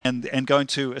and going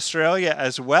to Australia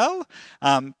as well.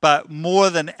 But more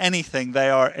than anything, they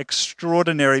are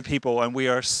extraordinary people, and we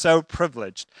are so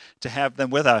privileged to have them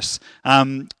with us.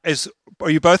 Are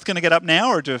you both going to get up now,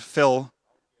 or do Phil?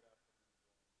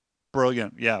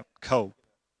 Brilliant. Yeah, cool.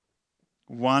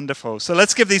 Wonderful. So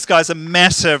let's give these guys a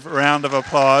massive round of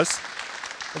applause.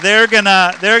 They're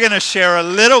gonna share a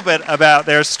little bit about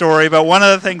their story, but one of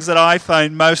the things that I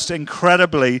find most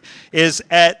incredibly is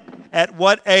at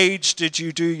what age did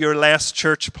you do your last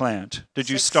church plant? Did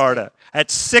you 60. start it? At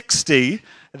 60,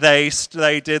 they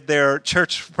did their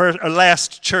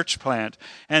last church plant.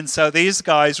 And so these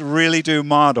guys really do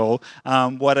model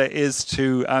what it is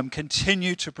to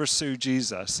continue to pursue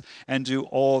Jesus and do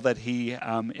all that he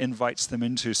invites them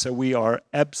into. So we are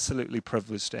absolutely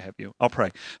privileged to have you. I'll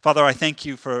pray. Father, I thank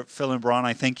you for Phil and Bron.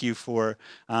 I thank you for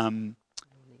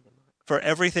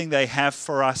everything they have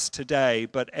for us today,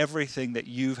 but everything that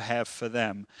you have for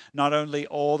them. Not only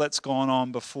all that's gone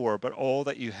on before, but all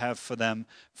that you have for them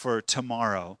for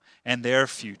tomorrow and their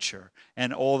future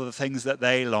and all the things that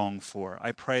they long for.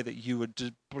 I pray that you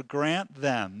would grant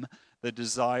them the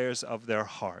desires of their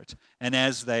heart. And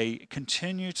as they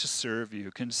continue to serve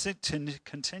you,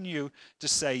 continue to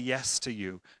say yes to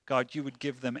you, God, you would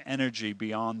give them energy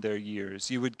beyond their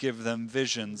years. You would give them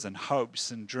visions and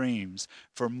hopes and dreams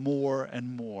for more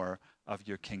and more of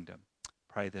your kingdom.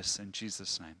 Pray this in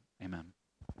Jesus' name. Amen.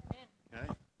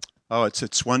 Okay. Oh,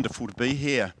 it's wonderful to be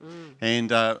here.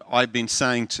 And I've been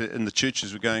saying in the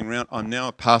churches we're going around, I'm now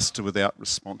a pastor without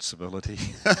responsibility.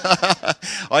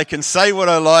 I can say what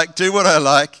I like, do what I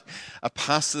like. A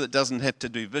pastor that doesn't have to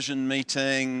do vision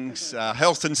meetings,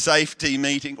 health and safety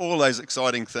meeting, all those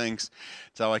exciting things.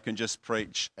 So I can just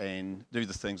preach and do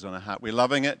the things on our heart. We're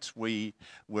loving it. We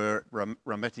were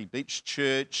Ramati Beach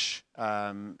Church,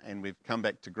 and we've come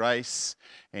back to Grace,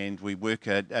 and we work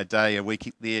a day a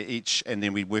week there each, and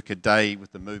then we work a day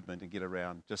with the movement and get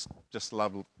around. Just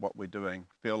love what we're doing.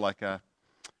 Feel like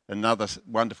another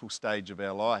wonderful stage of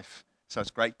our life. So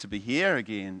it's great to be here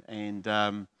again.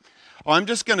 And I'm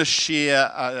just going to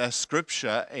share a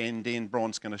scripture, and then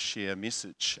Bron's going to share a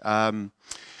message.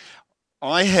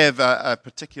 I have a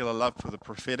particular love for the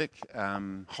prophetic,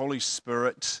 Holy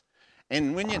Spirit,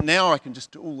 and now I can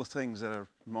just do all the things that are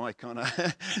my kind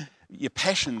of your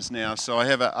passions now. So I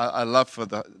have a love for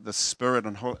the Spirit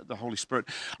and the Holy Spirit.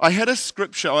 I had a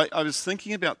scripture. I was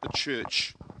thinking about the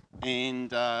church,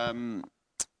 and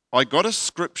I got a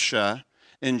scripture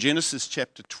in Genesis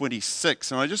chapter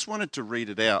 26, and I just wanted to read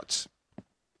it out.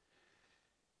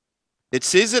 It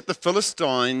says that the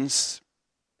Philistines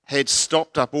had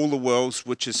stopped up all the wells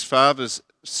which his father's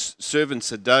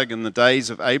servants had dug in the days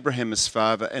of Abraham his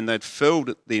father, and they'd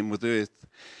filled them with earth.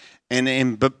 And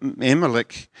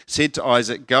Amalek said to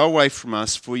Isaac, "Go away from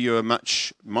us, for you are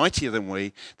much mightier than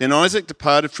we." Then Isaac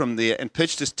departed from there and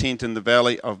pitched his tent in the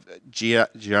valley of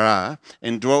Gerar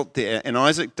and dwelt there. And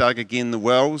Isaac dug again the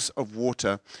wells of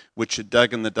water which had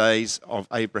dug in the days of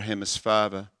Abraham his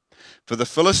father. For the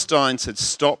Philistines had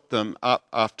stopped them up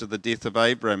after the death of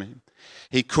Abraham.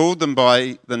 He called them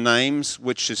by the names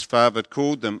which his father had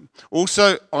called them.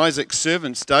 Also Isaac's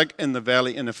servants dug in the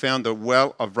valley and found a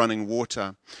well of running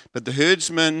water. But the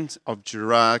herdsmen of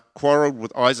Gerar quarrelled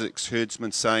with Isaac's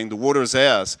herdsmen, saying, "The water is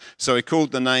ours." So he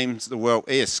called the names the well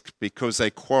Esk, because they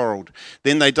quarrelled.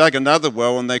 Then they dug another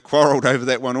well, and they quarrelled over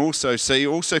that one also. So he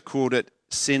also called it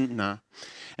Senna.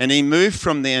 And he moved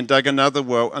from there and dug another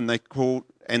well, and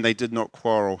they did not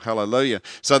quarrel. Hallelujah.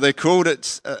 So they called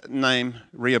its name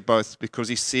Rehoboth, because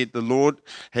he said, "The Lord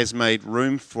has made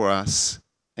room for us,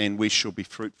 and we shall be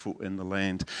fruitful in the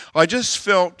land." I just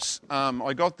felt,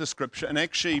 I got the scripture, and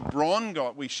actually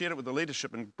we shared it with the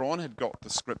leadership, and Bron had got the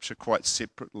scripture quite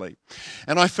separately.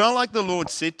 And I felt like the Lord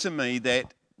said to me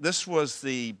that this was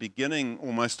the beginning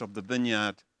almost of the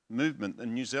Vineyard movement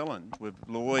in New Zealand with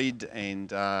Lloyd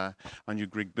and I knew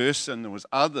Greg Burson. There was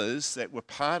others that were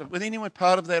part of. Was anyone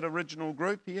part of that original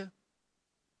group here?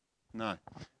 No.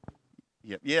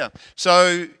 Yeah.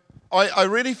 So I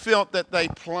really felt that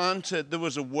there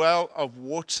was a well of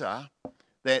water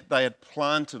that they had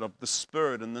planted of the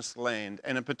Spirit in this land,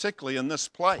 and particularly in this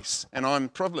place. And I'm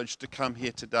privileged to come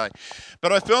here today.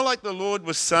 But I felt like the Lord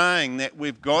was saying that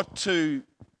we've got to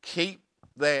keep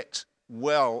that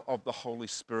well of the Holy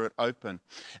Spirit open.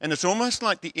 And it's almost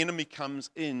like the enemy comes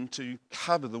in to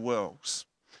cover the wells.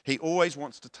 He always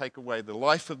wants to take away the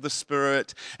life of the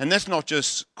Spirit. And that's not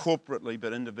just corporately,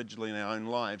 but individually in our own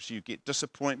lives. You get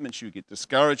disappointments, you get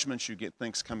discouragements, you get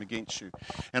things come against you.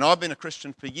 And I've been a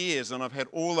Christian for years, and I've had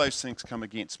all those things come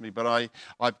against me, but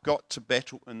I've got to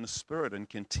battle in the Spirit and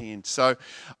contend. So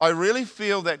I really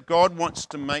feel that God wants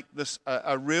to make this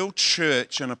a real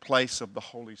church and a place of the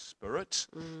Holy Spirit.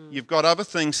 You've got other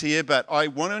things here, but I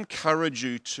want to encourage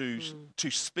you to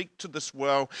speak to this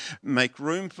well, make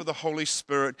room for the Holy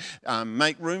Spirit,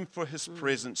 make room for His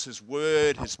presence, His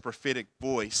word, His prophetic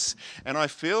voice. And I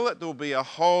feel that there'll be a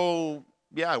whole,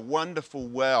 wonderful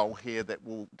well here that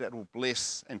will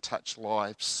bless and touch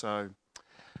lives. So,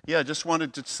 I just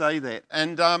wanted to say that.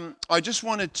 And I just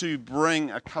wanted to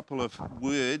bring a couple of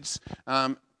words.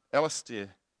 Alistair,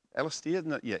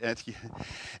 isn't it? Yeah.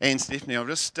 And Stephanie,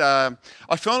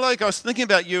 I felt like I was thinking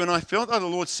about you, and I felt like the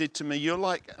Lord said to me, you're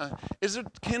like, is it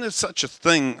kind of such a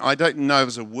thing? I don't know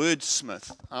as a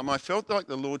wordsmith. I felt like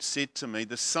the Lord said to me,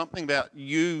 there's something about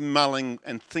you mulling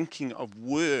and thinking of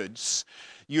words.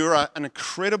 You're an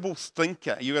incredible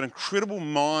thinker. You've got an incredible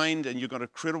mind, and you've got an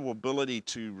incredible ability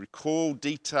to recall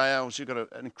details. You've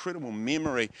got an incredible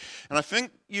memory. And I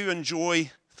think you enjoy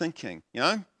thinking,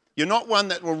 You're not one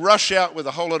that will rush out with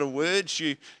a whole lot of words.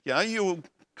 You'll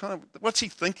kind of, what's he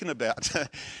thinking about?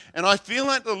 And I feel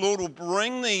like the Lord will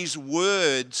bring these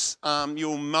words.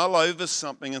 You'll mull over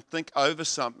something and think over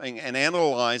something and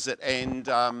analyze it, and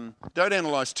don't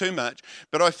analyze too much.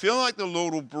 But I feel like the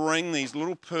Lord will bring these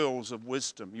little pearls of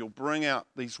wisdom. You'll bring out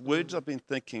these words I've been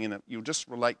thinking, and you'll just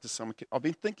relate to someone. I've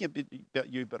been thinking a bit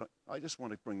about you, but I just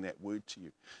want to bring that word to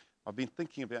you. I've been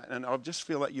thinking about it, and I just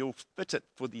feel like you'll fit it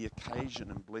for the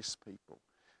occasion and bless people.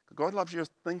 God loves your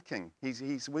thinking.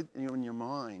 He's with you in your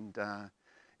mind. And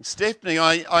Stephanie,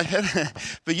 I had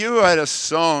for you. I had a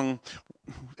song.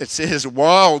 It says,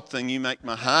 "Wild thing, you make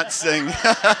my heart sing."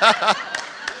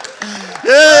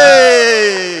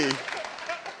 Yay!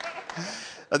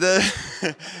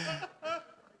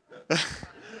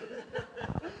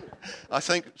 I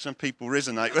think some people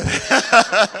resonate with it.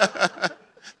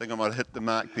 I think I might have hit the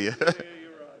mark there. Yeah,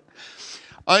 you're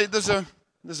right.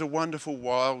 There's a wonderful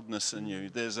wildness in you.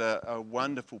 There's a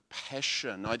wonderful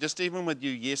passion. Even with you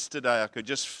yesterday, I could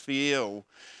just feel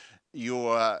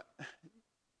you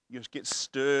get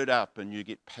stirred up and you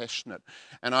get passionate.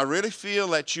 And I really feel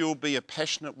that you'll be a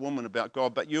passionate woman about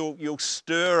God, but you'll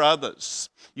stir others.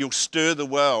 You'll stir the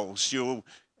wells. You'll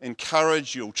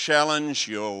encourage. You'll challenge.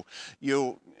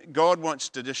 God wants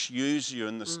to just use you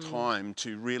in this time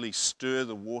to really stir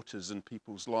the waters in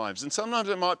people's lives. And sometimes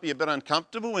it might be a bit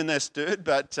uncomfortable when they're stirred,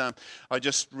 but I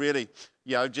just really,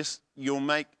 you'll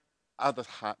make other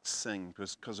hearts sing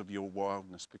because of your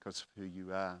wildness, because of who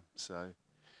you are. So,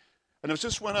 and it was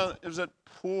just it was that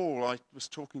Paul I was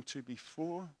talking to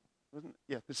before, wasn't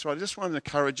it? Yeah, that's right. I just wanted to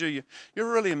encourage you.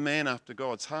 You're really a man after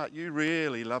God's heart. You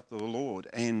really love the Lord,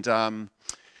 and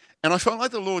I felt like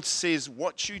the Lord says,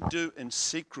 what you do in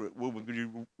secret will be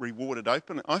rewarded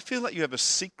openly. I feel like you have a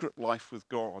secret life with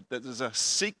God, that there's a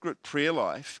secret prayer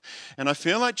life. And I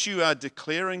feel like you are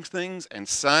declaring things and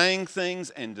saying things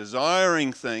and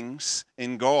desiring things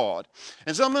in God.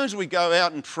 And sometimes we go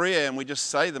out in prayer and we just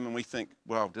say them and we think,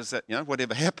 well, does that,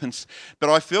 whatever happens. But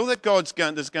I feel that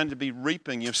there's going to be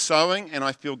reaping. You're sowing, and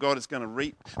I feel God is going to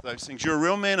reap those things. You're a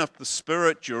real man of the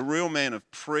Spirit. You're a real man of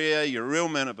prayer. You're a real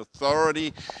man of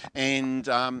authority. And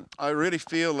I really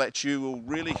feel that you will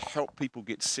really help people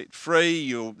get set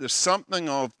free. There's something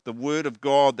of the Word of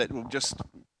God that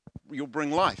you'll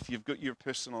bring life. You've got your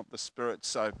person of the Spirit,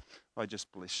 so I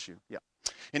just bless you. Yeah.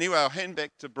 Anyway, I'll hand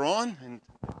back to Brian. And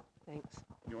thanks.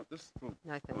 You want this? No,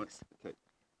 thanks. Okay.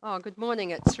 Oh, good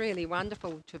morning. It's really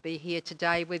wonderful to be here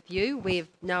today with you. We've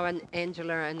known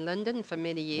Angela and Lyndon for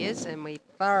many years, and we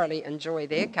thoroughly enjoy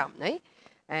their company.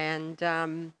 And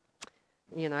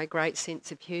great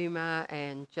sense of humour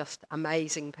and just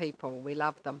amazing people. We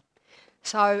love them.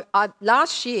 So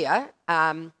last year,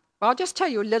 I'll just tell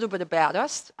you a little bit about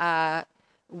us.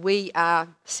 We are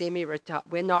semi-retired.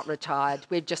 We're not retired.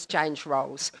 We've just changed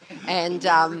roles. And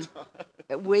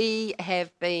we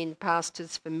have been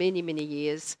pastors for many, many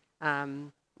years.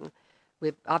 I've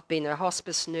been a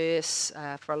hospice nurse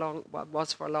for a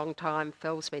long time.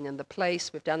 Phil's been in the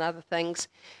police. We've done other things.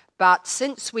 But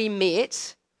since we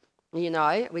met, we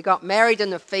got married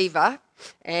in a fever,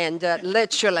 and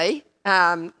literally,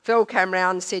 Phil came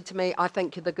round and said to me, "I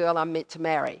think you're the girl I'm meant to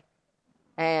marry."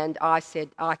 And I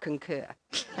said, "I concur."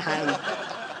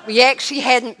 We actually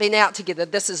hadn't been out together.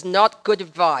 This is not good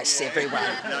advice, everyone.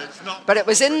 No, it's not. But it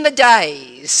was in the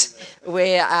days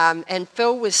where, and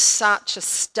Phil was such a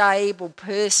stable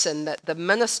person that the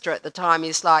minister at the time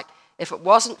is like, if it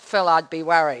wasn't Phil, I'd be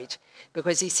worried.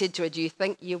 because he said to her, do you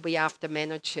think you'll be able to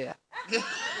manage her?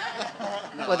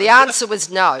 Well, the answer was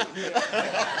no.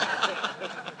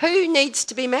 Who needs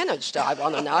to be managed, I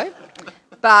want to know.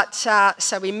 But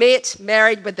so we met,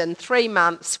 married within 3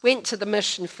 months, went to the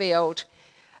mission field.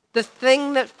 The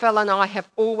thing that Phil and I have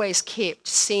always kept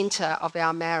centre of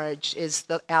our marriage is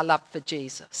our love for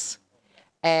Jesus.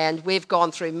 And we've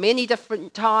gone through many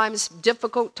different times,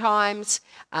 difficult times,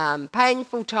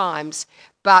 painful times,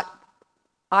 but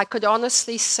I could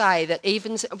honestly say that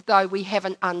even though we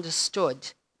haven't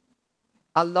understood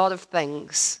a lot of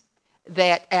things,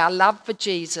 that our love for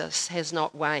Jesus has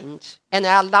not waned, and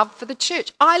our love for the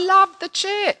church. I love the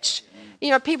church.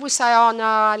 You know, people say, oh no,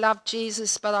 I love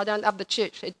Jesus, but I don't love the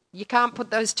church. You can't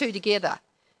put those two together.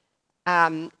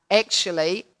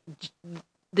 Actually,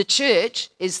 the church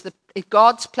is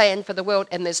God's plan for the world,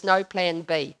 and there's no plan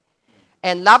B.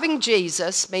 And loving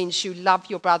Jesus means you love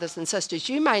your brothers and sisters.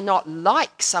 You may not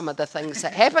like some of the things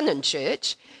that happen in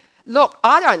church. Look,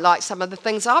 I don't like some of the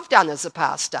things I've done as a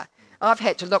pastor. I've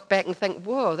had to look back and think,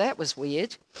 whoa, that was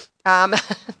weird.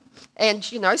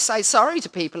 And, you know, say sorry to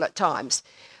people at times.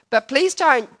 But please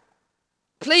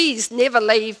never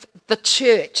leave the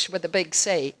church with a big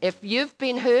C. If you've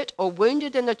been hurt or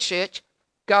wounded in a church,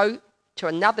 go to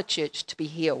another church to be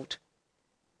healed.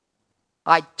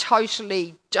 I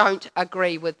totally don't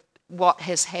agree with what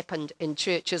has happened in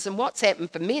churches and what's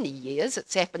happened for many years.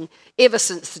 It's happened ever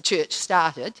since the church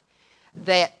started,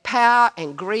 that power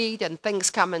and greed and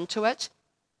things come into it.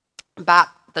 But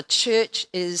the church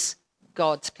is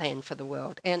God's plan for the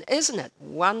world. And isn't it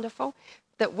wonderful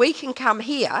that we can come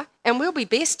here and we'll be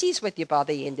besties with you by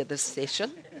the end of this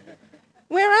session?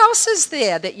 Where else is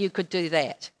there that you could do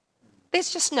that?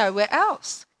 There's just nowhere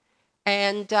else.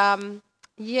 And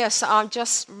yes, I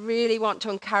just really want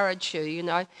to encourage you, you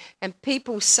know. And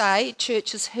people say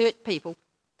churches hurt people.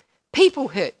 People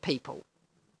hurt people.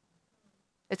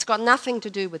 It's got nothing to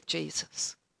do with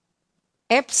Jesus.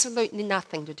 Absolutely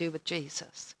nothing to do with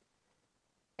Jesus.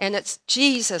 And it's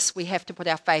Jesus we have to put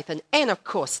our faith in. And of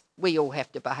course, we all have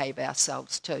to behave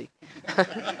ourselves too.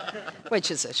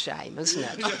 Which is a shame, isn't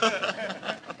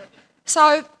it?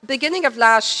 So, beginning of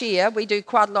last year, we do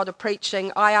quite a lot of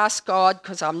preaching. I asked God,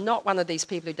 because I'm not one of these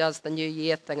people who does the New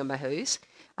Year thingamahoos.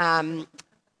 And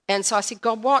so I said,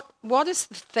 God, what is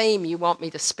the theme you want me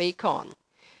to speak on?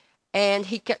 And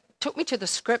he took me to the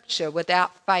scripture,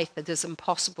 without faith it is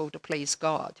impossible to please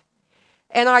God.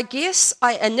 And I guess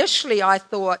initially I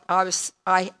thought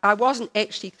I wasn't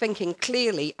actually thinking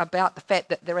clearly about the fact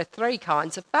that there are 3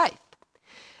 kinds of faith.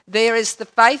 There is the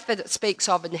faith that it speaks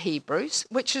of in Hebrews,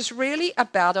 which is really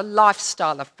about a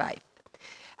lifestyle of faith.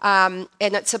 And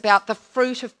it's about the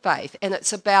fruit of faith, and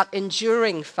it's about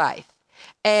enduring faith.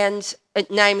 And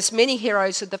it names many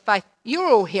heroes of the faith. You're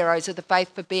all heroes of the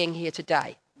faith for being here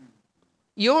today.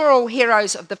 You're all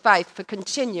heroes of the faith for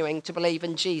continuing to believe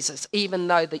in Jesus, even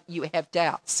though that you have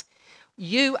doubts.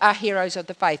 You are heroes of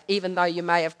the faith, even though you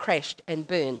may have crashed and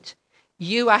burned.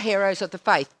 You are heroes of the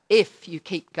faith if you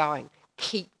keep going.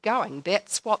 Keep going.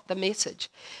 That's what the message.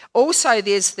 Also,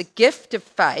 there's the gift of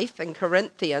faith in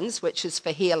Corinthians, which is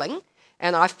for healing.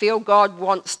 And I feel God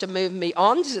wants to move me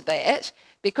on to that,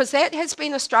 because that has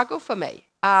been a struggle for me.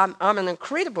 I'm an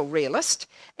incredible realist,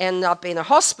 and I've been a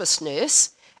hospice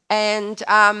nurse. And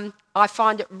I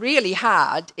find it really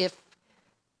hard if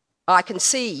I can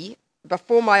see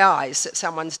before my eyes that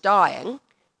someone's dying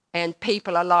and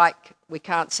people are like, we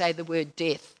can't say the word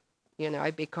death, you know,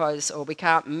 or we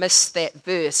can't miss that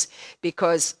verse,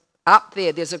 because up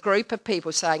there's a group of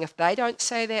people saying if they don't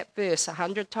say that verse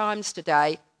 100 times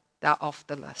today, they're off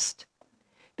the list.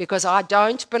 Because I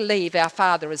don't believe our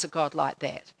Father is a God like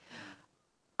that.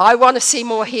 I want to see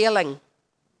more healing.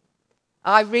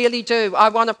 I really do. I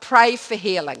want to pray for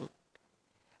healing.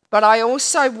 But I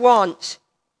also want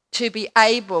to be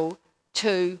able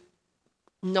to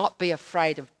not be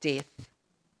afraid of death.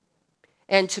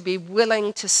 And to be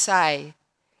willing to say,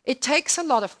 it takes a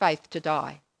lot of faith to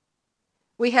die.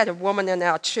 We had a woman in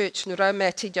our church,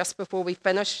 Nuromati, just before we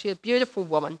finished. She's a beautiful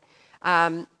woman.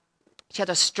 She had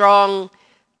a strong,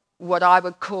 what I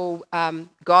would call,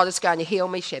 God is going to heal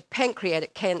me. She had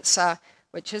pancreatic cancer,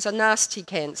 which is a nasty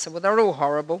cancer. Well, they're all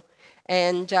horrible.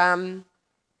 And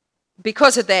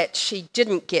because of that, she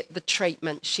didn't get the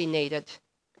treatment she needed.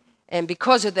 And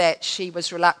because of that, she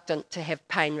was reluctant to have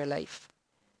pain relief.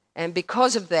 And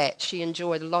because of that, she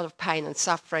endured a lot of pain and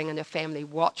suffering, and her family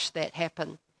watched that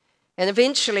happen. And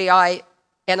eventually I've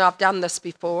done this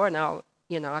before, and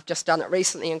I've just done it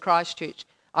recently in Christchurch.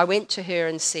 I went to her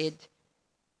and said,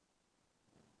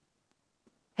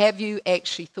 have you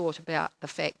actually thought about the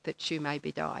fact that you may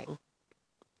be dying?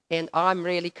 and I'm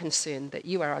really concerned that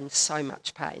you are in so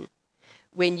much pain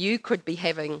when you could be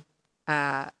having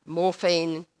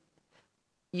morphine,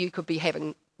 you could be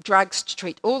having drugs to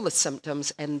treat all the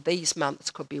symptoms, and these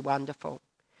months could be wonderful.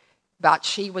 But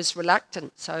she was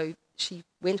reluctant, so she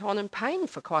went on in pain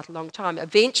for quite a long time.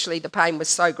 Eventually, the pain was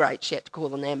so great she had to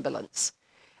call an ambulance.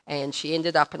 And she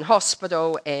ended up in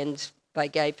hospital, and they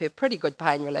gave her pretty good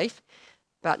pain relief,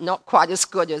 but not quite as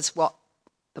good as what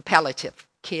the palliative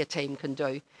care team can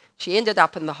do. She ended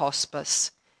up in the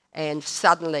hospice, and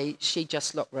suddenly she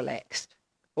just looked relaxed.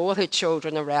 All her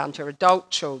children around her, adult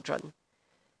children.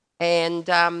 And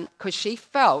because she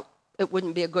felt it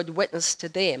wouldn't be a good witness to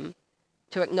them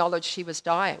to acknowledge she was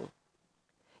dying.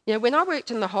 You know, when I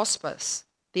worked in the hospice,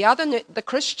 the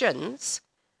Christians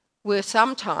were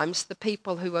sometimes the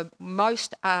people who were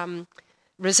most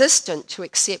resistant to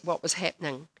accept what was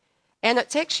happening. And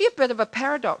it's actually a bit of a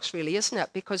paradox, really, isn't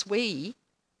it? Because we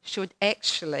should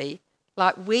actually,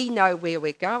 we know where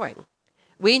we're going.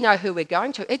 We know who we're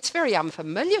going to. It's very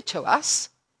unfamiliar to us.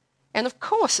 And of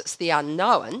course, it's the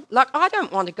unknown. I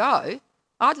don't want to go.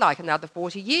 I'd like another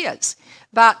 40 years.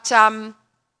 But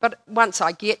once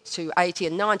I get to 80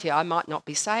 and 90, I might not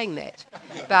be saying that.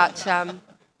 But I'm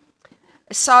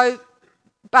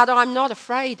not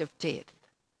afraid of death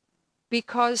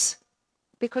because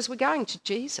we're going to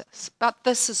Jesus. But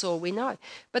this is all we know.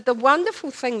 But the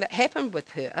wonderful thing that happened with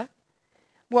her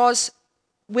was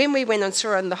when we went and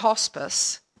saw her in the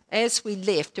hospice, as we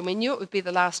left, and we knew it would be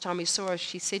the last time we saw her,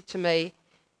 she said to me,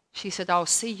 I'll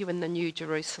see you in the New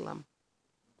Jerusalem.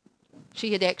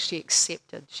 She had actually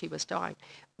accepted she was dying.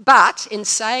 But in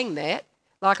saying that,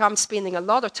 I'm spending a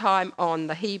lot of time on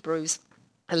the Hebrews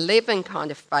 11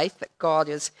 kind of faith that God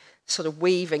is sort of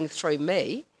weaving through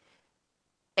me.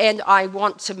 And I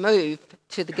want to move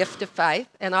to the gift of faith,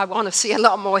 and I want to see a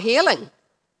lot more healing.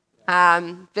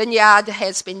 Vineyard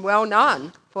has been well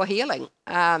known for healing.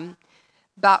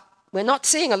 But we're not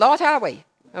seeing a lot, are we?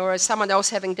 Or is someone else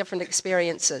having different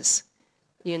experiences?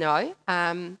 You know?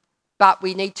 But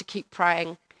we need to keep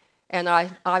praying. And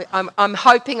I'm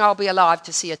hoping I'll be alive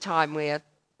to see a time where,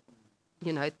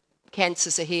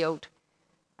 cancers are healed,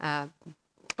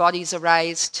 bodies are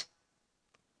raised,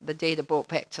 the dead are brought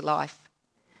back to life.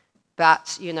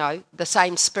 But, the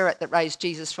same spirit that raised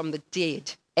Jesus from the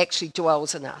dead actually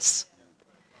dwells in us.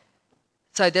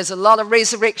 So there's a lot of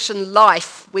resurrection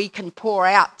life we can pour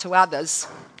out to others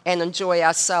and enjoy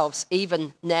ourselves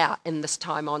even now in this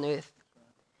time on earth.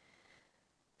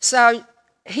 So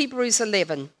Hebrews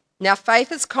 11. Now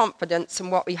faith is confidence in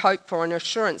what we hope for and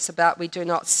assurance about we do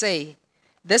not see.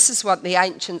 This is what the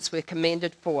ancients were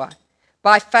commended for.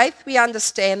 By faith we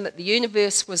understand that the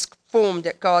universe was formed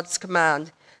at God's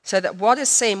command, so that what is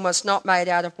seen was not made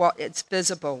out of what is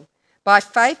visible. By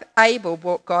faith Abel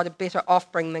brought God a better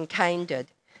offering than Cain did.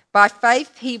 By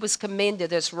faith he was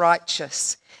commended as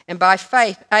righteous. And by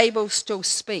faith Abel still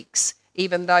speaks,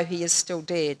 even though he is still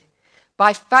dead.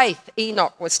 By faith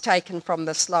Enoch was taken from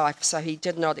this life, so he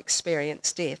did not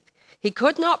experience death. He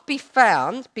could not be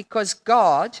found because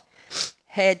God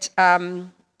had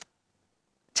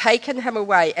taken him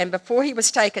away. And before he was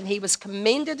taken, he was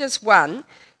commended as one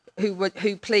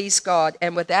who pleased God.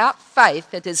 And without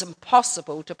faith, it is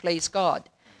impossible to please God.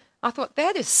 I thought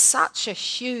that is such a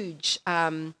huge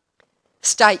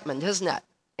statement, isn't it?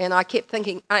 And I kept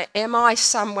thinking, am I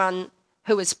someone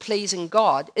who is pleasing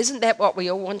God? Isn't that what we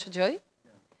all want to do?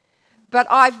 But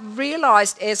I've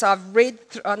realised as I've read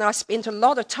through, and I spent a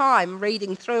lot of time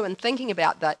reading through and thinking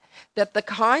about that the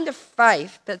kind of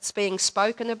faith that's being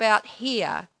spoken about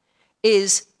here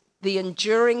is the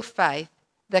enduring faith,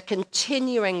 the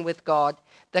continuing with God,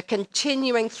 the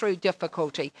continuing through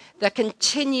difficulty, the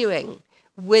continuing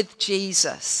with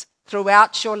Jesus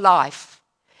throughout your life.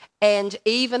 And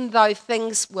even though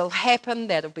things will happen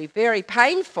that'll be very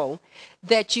painful,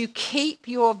 that you keep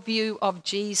your view of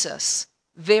Jesus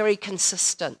very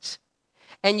consistent.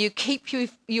 And you keep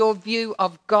your view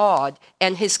of God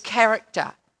and his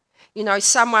character.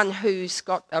 Someone who's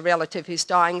got a relative who's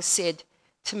dying said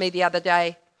to me the other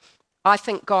day, I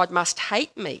think God must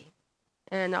hate me.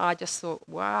 And I just thought,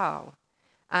 wow.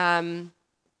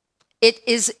 It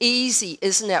is easy,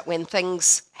 isn't it, when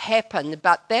things happen,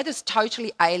 but that is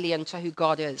totally alien to who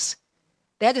God is.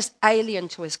 That is alien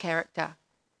to his character.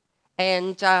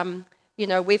 And,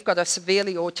 we've got a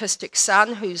severely autistic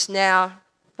son who's now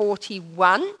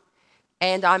 41.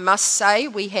 And I must say,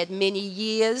 we had many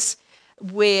years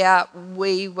where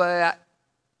we were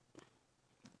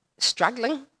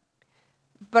struggling.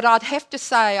 But I'd have to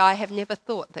say I have never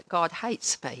thought that God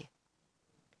hates me.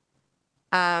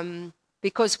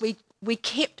 Because we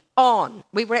kept on.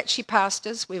 We were actually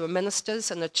pastors, we were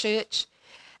ministers in the church,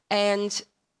 And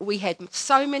we had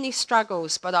so many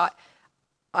struggles, but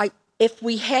if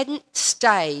we hadn't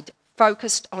stayed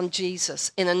focused on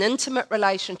Jesus, in an intimate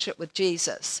relationship with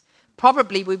Jesus,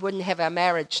 probably we wouldn't have our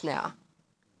marriage now.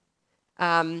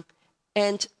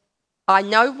 And I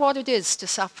know what it is to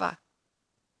suffer.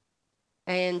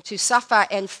 And to suffer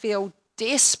and feel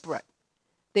desperate.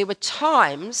 There were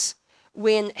times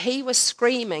when he was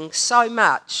screaming so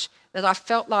much that I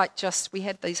felt like we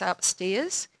had these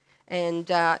upstairs, and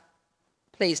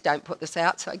please don't put this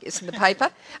out so it gets in the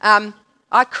paper.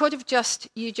 I could have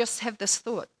you just have this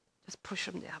thought, just push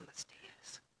him down the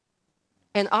stairs.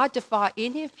 And I defy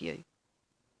any of you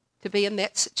to be in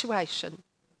that situation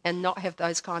and not have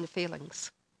those kind of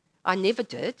feelings. I never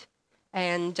did.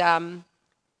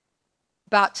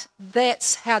 But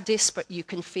that's how desperate you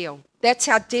can feel. That's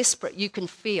how desperate you can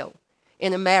feel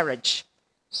in a marriage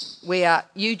where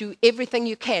you do everything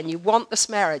you can. You want this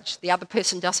marriage. The other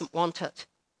person doesn't want it.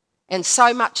 And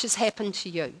so much has happened to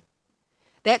you.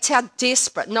 That's how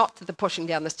desperate, not the pushing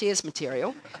down the stairs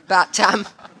material, but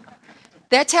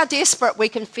that's how desperate we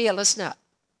can feel, isn't it?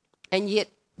 And yet,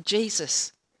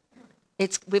 Jesus,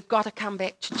 we've got to come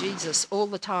back to Jesus all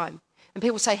the time. And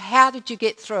people say, how did you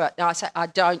get through it? And I say, I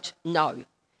don't know.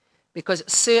 Because it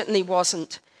certainly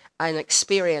wasn't an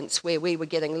experience where we were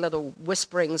getting little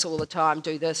whisperings all the time,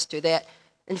 do this, do that.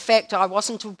 In fact, I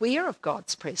wasn't aware of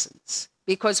God's presence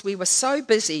because we were so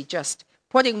busy just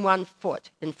putting one foot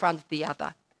in front of the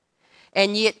other.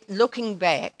 And yet, looking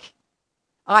back,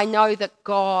 I know that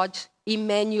God,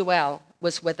 Emmanuel,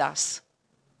 was with us.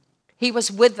 He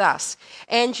was with us.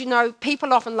 And,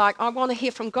 people often I want to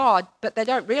hear from God, but they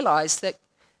don't realise that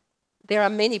there are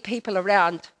many people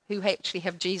around who actually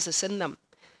have Jesus in them.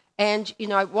 And,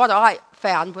 what I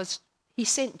found was he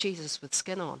sent Jesus with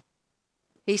skin on.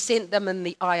 He sent them in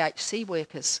the IHC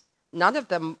workers. None of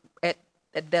them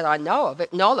that I know of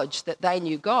acknowledged that they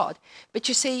knew God. But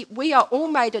you see, we are all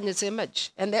made in his image,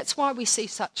 and that's why we see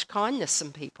such kindness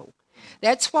in people.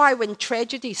 That's why when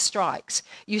tragedy strikes,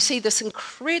 you see this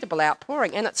incredible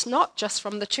outpouring, and it's not just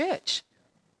from the church.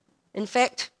 In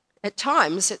fact, at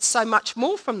times, it's so much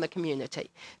more from the community,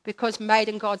 because made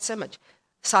in God's image.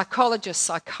 Psychologists,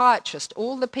 psychiatrists,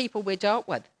 all the people we dealt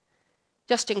with,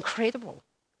 just incredible.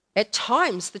 At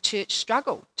times, the church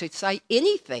struggled to say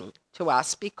anything to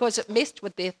us because it messed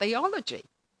with their theology.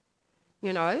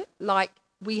 We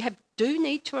do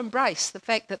need to embrace the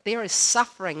fact that there is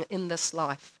suffering in this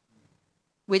life.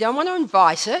 We don't want to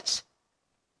invite it.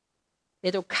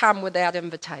 It'll come without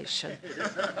invitation.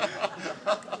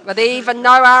 With even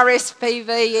no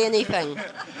RSVP, anything.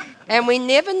 And we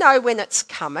never know when it's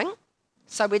coming,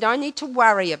 so we don't need to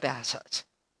worry about it.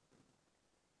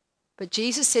 But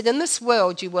Jesus said, in this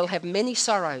world you will have many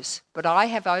sorrows, but I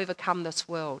have overcome this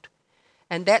world.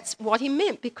 And that's what he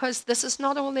meant, because this is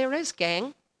not all there is,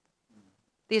 gang.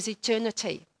 There's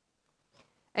eternity.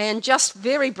 And just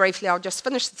very briefly, I'll just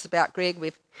finish this about Greg.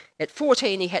 At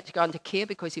 14, he had to go into care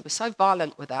because he was so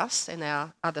violent with us and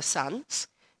our other sons.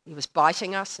 He was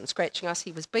biting us and scratching us.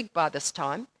 He was big by this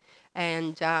time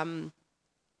and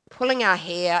pulling our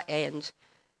hair, and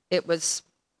it was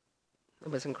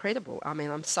incredible. I mean,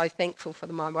 I'm so thankful for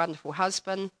my wonderful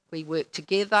husband. We worked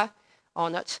together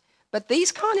on it. But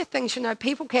these kind of things,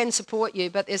 people can support you,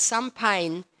 but there's some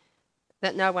pain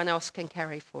that no one else can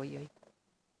carry for you.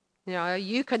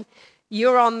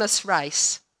 You're on this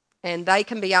race, and they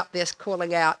can be up there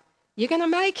calling out, you're going to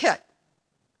make it.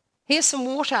 Here's some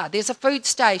water. There's a food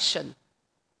station.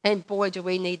 And boy, do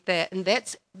we need that. And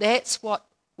that's what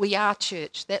we are,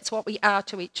 church. That's what we are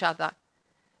to each other.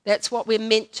 That's what we're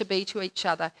meant to be to each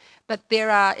other. But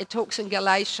it talks in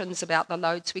Galatians about the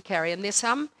loads we carry, and there's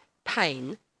some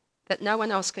pain that no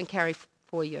one else can carry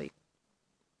for you.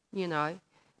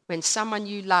 When someone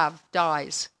you love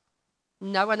dies,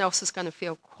 no one else is going to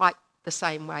feel quite the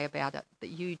same way about it that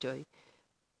you do.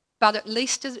 But at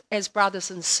least as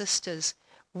brothers and sisters,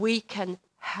 we can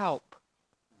help.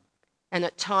 And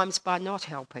at times by not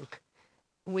helping,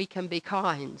 we can be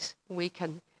kind. We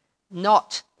can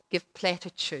not give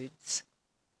platitudes.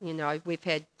 We've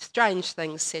had strange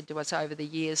things said to us over the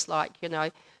years, like,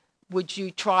 would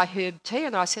you try herb tea?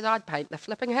 And I said, I'd paint the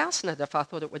flipping house in it if I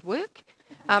thought it would work.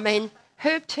 I mean,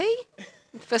 herb tea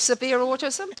for severe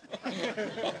autism?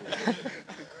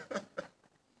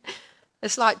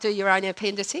 It's like do your own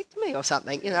appendectomy or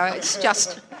something,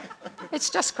 it's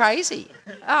just crazy.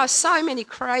 Oh, so many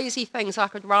crazy things. I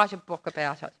could write a book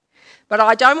about it. But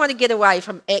I don't want to get away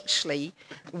from actually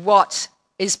what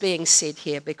is being said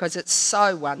here, because it's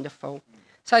so wonderful.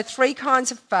 So 3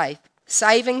 kinds of faith.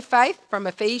 Saving faith from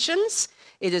Ephesians.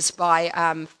 It is by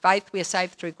faith we are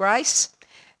saved through grace.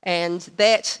 And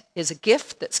that is a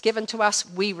gift that's given to us.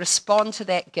 We respond to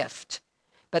that gift.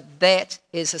 But that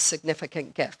is a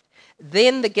significant gift.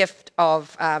 Then the gift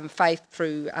of faith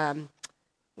through,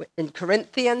 in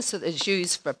Corinthians, that is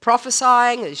used for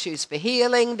prophesying, that is used for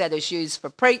healing, that is used for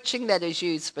preaching, that is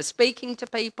used for speaking to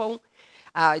people,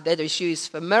 that is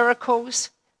used for miracles.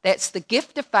 That's the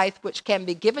gift of faith which can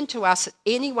be given to us at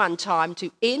any one time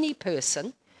to any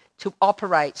person to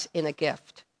operate in a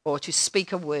gift or to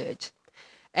speak a word.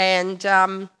 And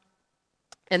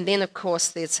then, of course,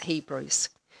 there's Hebrews.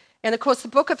 And, of course, the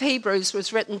book of Hebrews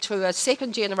was written to a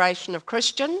second generation of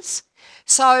Christians.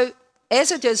 So,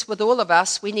 as it is with all of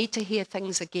us, we need to hear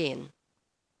things again.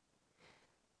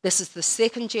 This is the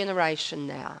second generation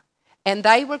now. And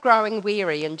they were growing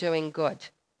weary and doing good.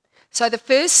 So the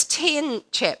first 10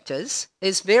 chapters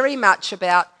is very much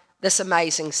about this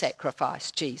amazing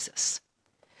sacrifice, Jesus.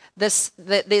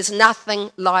 There's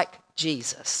nothing like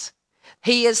Jesus.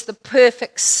 He is the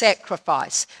perfect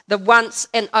sacrifice, the once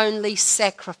and only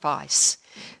sacrifice,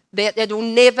 that it will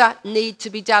never need to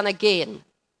be done again.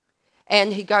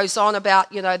 And he goes on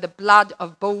about, the blood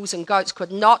of bulls and goats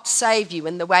could not save you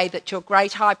in the way that your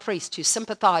great high priest, who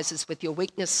sympathizes with your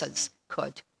weaknesses,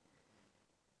 could.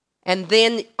 And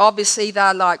then, obviously,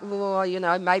 they're like, well,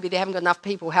 maybe they haven't got enough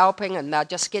people helping and they're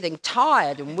just getting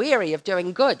tired and weary of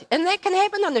doing good. And that can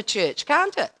happen in a church,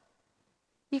 can't it?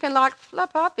 You can flip,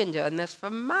 I've been doing this for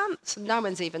months and no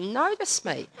one's even noticed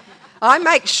me. I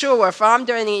make sure if I'm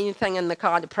doing anything in the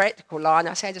kind of practical line,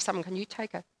 I say to someone, can you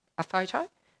take a photo?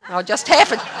 And I just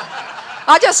happened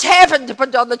to put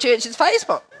it on the church's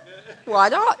Facebook. Why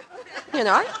not?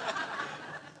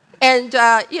 And,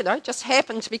 just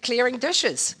happened to be clearing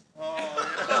dishes.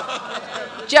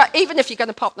 Even if you're going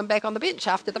to pop them back on the bench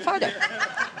after the photo.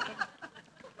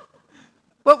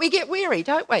 But we get weary,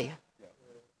 don't we?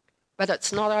 But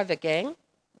it's not over, gang.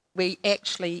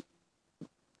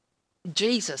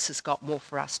 Jesus has got more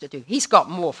for us to do. He's got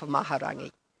more for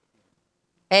Mahurangi.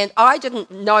 And I didn't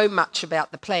know much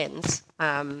about the plans.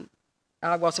 I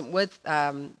wasn't with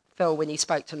Phil when he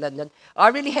spoke to Lyndon. I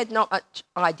really had not much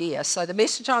idea. So the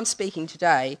message I'm speaking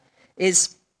today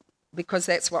is because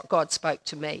that's what God spoke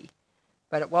to me.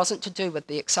 But it wasn't to do with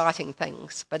the exciting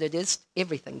things, but it is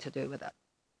everything to do with it.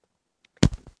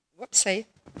 Whoopsie.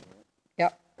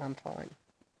 Yep, I'm fine.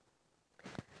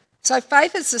 So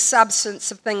faith is the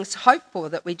substance of things hoped for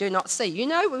that we do not see.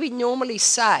 We normally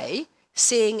say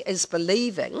seeing is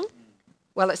believing.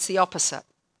 Well, it's the opposite.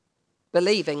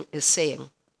 Believing is seeing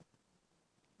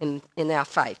in our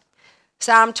faith.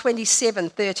 Psalm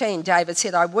 27:13, David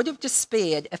said, I would have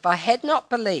despaired if I had not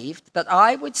believed that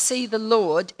I would see the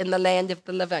Lord in the land of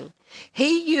the living.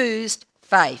 He used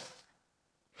faith.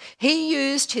 He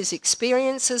used his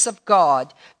experiences of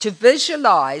God to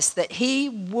visualize that he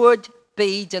would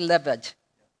be delivered.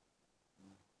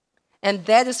 And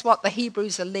that is what the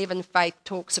Hebrews 11 faith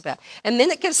talks about. And then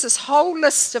it gives this whole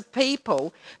list of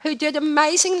people who did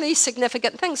amazingly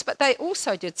significant things, but they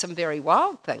also did some very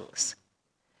wild things.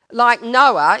 Like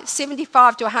Noah,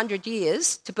 75 to 100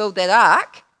 years to build that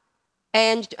ark.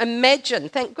 And imagine,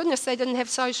 thank goodness they didn't have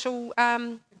social,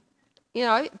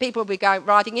 people would be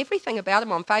writing everything about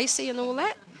him on Facey and all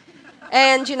that.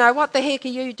 And, what the heck are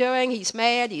you doing? He's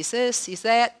mad, he's this, he's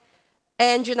that.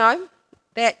 And,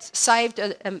 that saved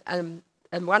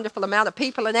a wonderful amount of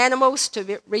people and animals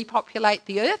to repopulate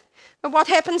the earth. But what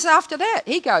happens after that?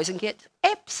 He goes and gets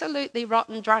absolutely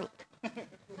rotten drunk.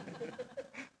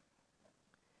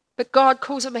 But God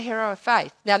calls him a hero of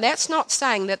faith. Now, that's not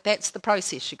saying that that's the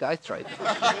process you go through.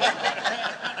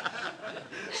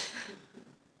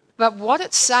 But what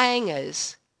it's saying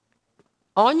is,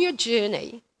 on your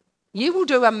journey, you will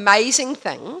do amazing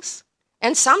things,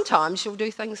 and sometimes you'll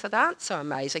do things that aren't so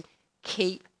amazing.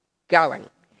 Keep going.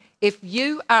 If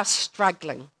you are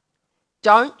struggling,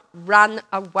 don't run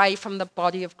away from the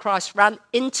body of Christ. Run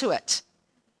into it.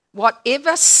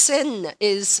 Whatever sin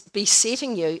is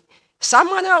besetting you,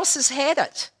 someone else has had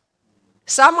it.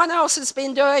 Someone else has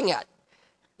been doing it.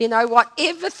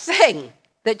 Whatever thing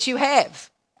that you have,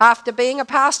 after being a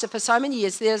pastor for so many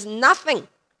years, there's nothing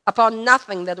upon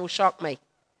nothing that will shock me.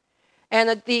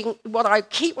 And what I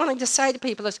keep wanting to say to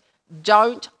people is,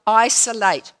 don't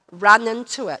isolate, run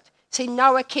into it. See,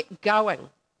 Noah kept going.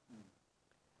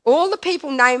 All the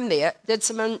people named there did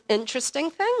some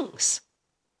interesting things,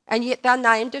 and yet they're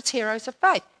named as heroes of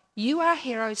faith. You are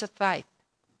heroes of faith.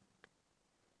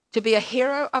 To be a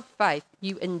hero of faith,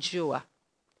 you endure.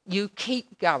 You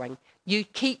keep going. You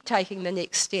keep taking the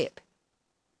next step.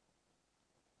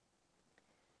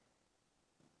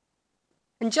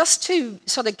 And just to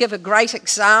sort of give a great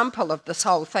example of this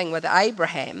whole thing with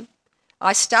Abraham,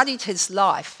 I studied his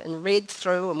life and read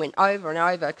through and went over and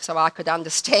over so I could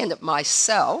understand it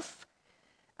myself,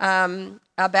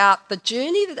 about the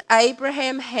journey that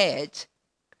Abraham had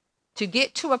to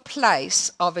get to a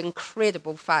place of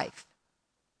incredible faith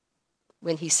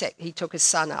when he took his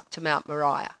son up to Mount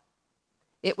Moriah.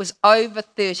 It was over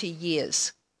 30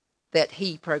 years that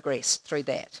he progressed through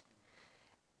that.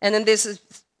 And then there's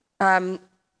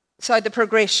so the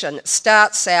progression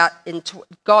starts out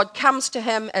God comes to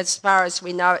him. As far as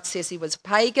we know, it says he was a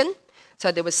pagan,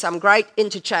 so there was some great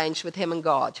interchange with him and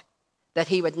God, that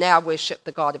he would now worship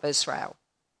the God of Israel.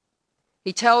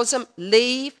 He tells him,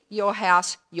 leave your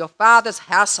house, your father's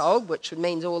household, which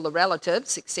means all the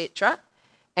relatives, etc.,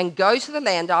 and go to the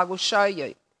land I will show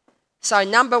you. So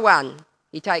number one,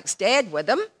 he takes Dad with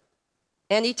him,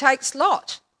 and he takes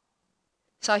Lot.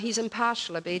 So he's in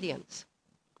partial obedience.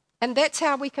 And that's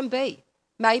how we can be.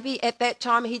 Maybe at that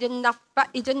time he didn't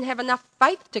have enough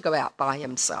faith to go out by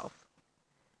himself.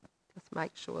 Just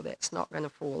make sure that's not going to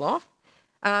fall off.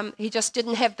 He just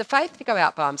didn't have the faith to go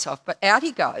out by himself. But out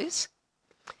he goes.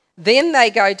 Then they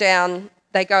go down,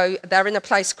 they're in a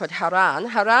place called Haran.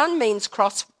 Haran means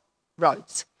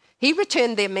crossroads. He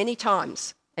returned there many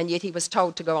times, and yet he was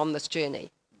told to go on this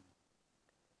journey.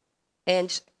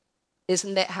 And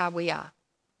isn't that how we are?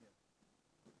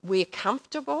 We're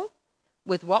comfortable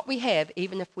with what we have,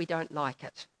 even if we don't like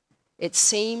it. It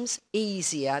seems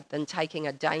easier than taking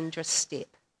a dangerous step.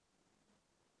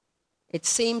 It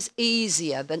seems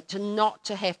easier than not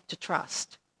to have to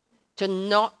trust, to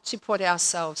not to put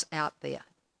ourselves out there.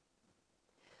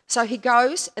 So he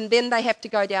goes, and then they have to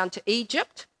go down to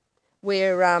Egypt,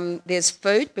 where there's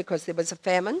food because there was a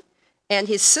famine. And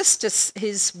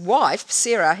his wife,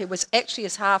 Sarah, who was actually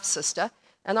his half-sister,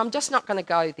 and I'm just not going to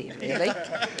go there, really,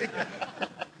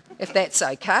 if that's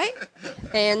okay.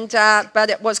 But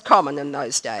it was common in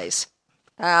those days.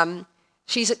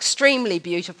 She's extremely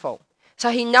beautiful. So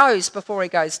he knows before he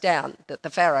goes down that the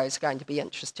Pharaoh's going to be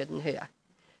interested in her.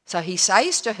 So he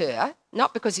says to her,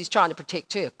 not because he's trying to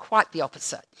protect her, quite the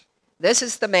opposite. This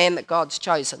is the man that God's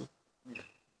chosen.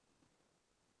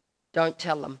 Don't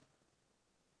tell them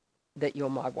that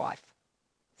you're my wife.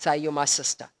 Say you're my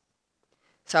sister.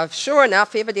 So sure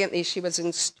enough, evidently she was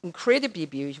incredibly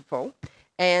beautiful,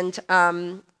 and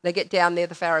they get down there,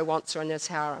 the Pharaoh wants her in his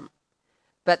harem.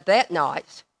 But that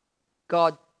night,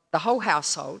 the whole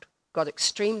household got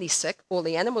extremely sick, all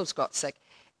the animals got sick,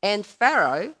 and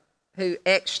Pharaoh, who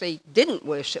actually didn't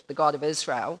worship the God of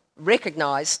Israel,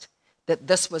 recognized that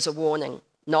this was a warning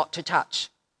not to touch.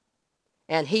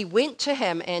 And he went to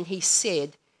him and he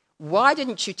said, why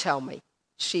didn't you tell me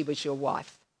she was your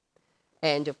wife?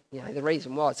 And the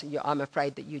reason was, I'm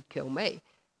afraid that you'd kill me.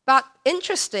 But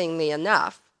interestingly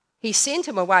enough, he sent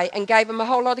him away and gave him a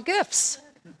whole lot of gifts.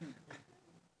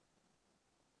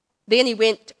 Then he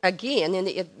went again, and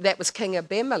that was King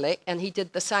Abimelech, and he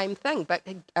did the same thing. But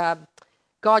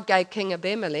God gave King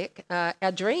Abimelech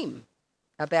a dream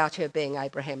about her being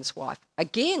Abraham's wife.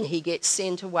 Again, he gets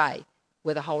sent away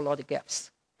with a whole lot of gifts.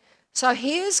 So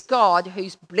here's God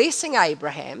who's blessing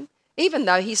Abraham, even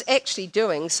though he's actually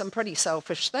doing some pretty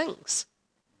selfish things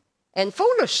and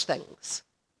foolish things,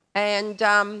 and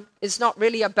is not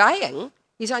really obeying.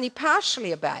 He's only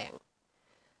partially obeying.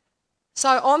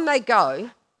 So on they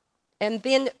go, and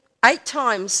then 8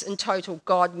 times in total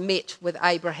God met with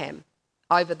Abraham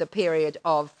over the period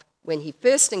of when he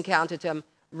first encountered him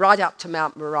right up to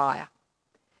Mount Moriah.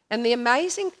 And the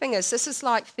amazing thing is, this is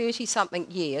like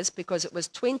 30-something years, because it was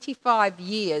 25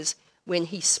 years when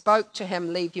he spoke to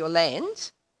him, leave your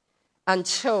land,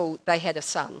 until they had a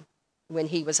son when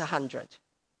he was 100.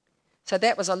 So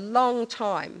that was a long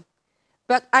time.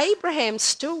 But Abraham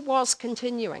still was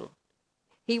continuing.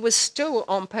 He was still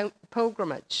on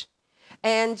pilgrimage.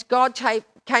 And God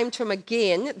came to him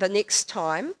again the next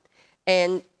time,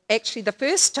 and actually the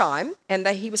first time, and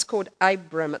he was called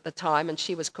Abram at the time, and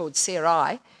she was called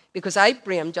Sarai, because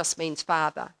Abram just means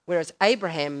father, whereas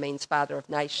Abraham means father of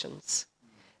nations.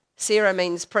 Sarah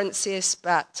means princess,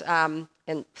 and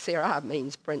Sarah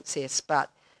means princess, but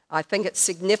I think it's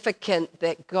significant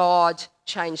that God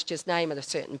changed his name at a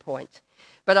certain point.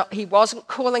 But he wasn't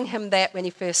calling him that when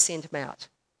he first sent him out.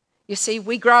 You see,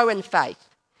 we grow in faith.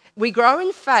 We grow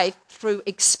in faith through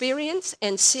experience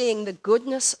and seeing the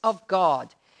goodness of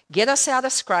God. Get us out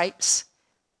of scrapes,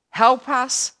 help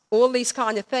us, all these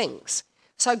kind of things.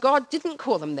 So God didn't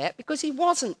call him that because he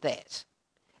wasn't that.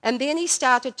 And then he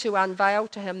started to unveil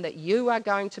to him that you are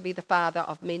going to be the father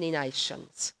of many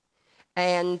nations.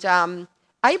 And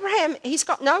Abraham, he's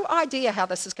got no idea how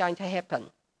this is going to happen.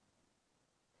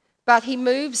 But he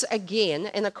moves again,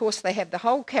 and of course they have the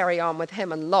whole carry on with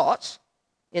him and Lot.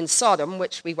 in Sodom,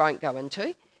 which we won't go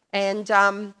into.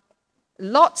 And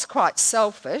Lot's quite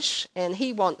selfish, and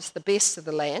he wants the best of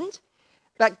the land.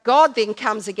 But God then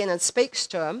comes again and speaks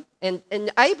to him,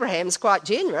 and Abraham's quite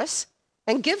generous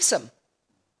and gives him.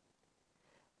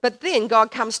 But then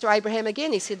God comes to Abraham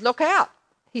again. He said, look out.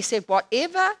 He said,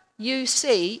 whatever you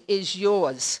see is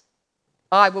yours.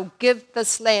 I will give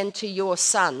this land to your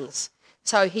sons.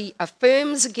 So he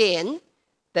affirms again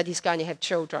that he's going to have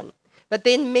children. But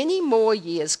then many more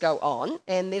years go on,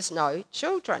 and there's no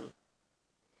children.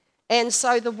 And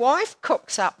so the wife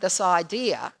cooks up this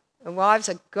idea, and wives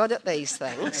are good at these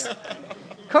things,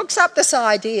 cooks up this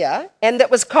idea, and it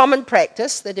was common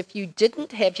practice that if you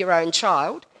didn't have your own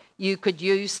child, you could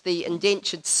use the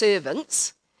indentured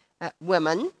servants,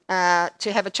 women,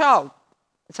 to have a child.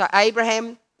 So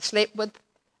Abraham slept with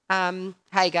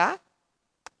Hagar,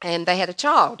 and they had a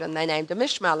child, and they named him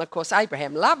Ishmael. Of course,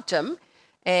 Abraham loved him,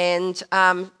 and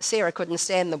Sarah couldn't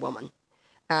stand the woman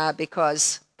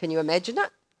because, can you imagine it?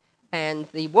 And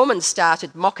the woman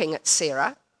started mocking at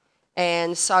Sarah,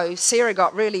 and so Sarah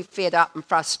got really fed up and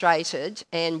frustrated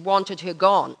and wanted her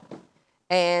gone.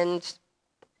 And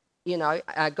you know,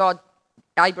 God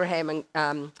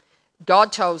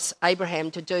tells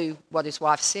Abraham to do what his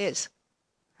wife says.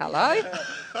 Hello?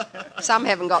 Some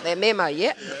haven't got their memo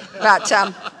yet.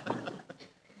 But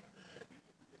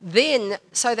then,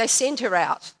 so they sent her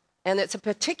out, and it's a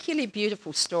particularly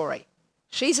beautiful story.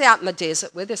 She's out in the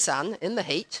desert with her son in the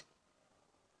heat,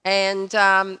 and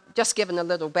just given a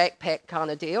little backpack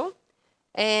kind of deal,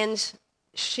 and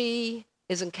she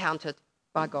is encountered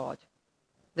by God.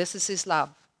 This is his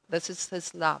love. This is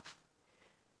his love.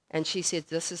 And she said,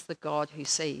 this is the God who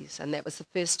sees. And that was the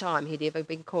first time he'd ever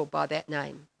been called by that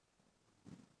name.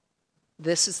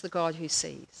 This is the God who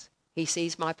sees. He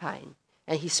sees my pain.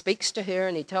 And he speaks to her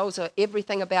and he tells her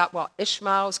everything about what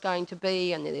Ishmael's going to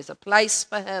be, and there's a place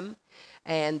for him,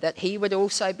 and that he would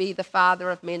also be the father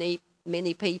of many,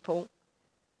 many people.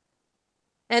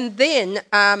 And then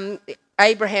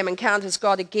Abraham encounters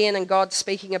God again, and God's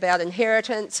speaking about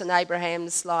inheritance, and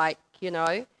Abraham's like,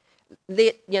 why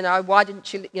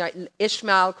didn't you,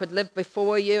 Ishmael could live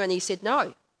before you. And he said,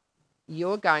 no,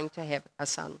 you're going to have a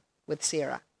son with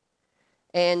Sarah.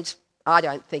 And I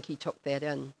don't think he took that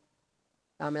in.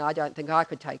 I mean, I don't think I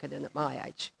could take it in at my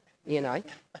age,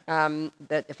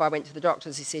 that if I went to the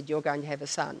doctors, he said, you're going to have a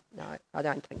son. No, I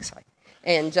don't think so.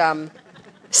 And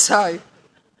so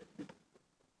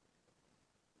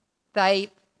they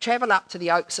travel up to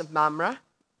the oaks of Mamre,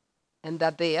 and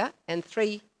they're there, and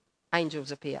 3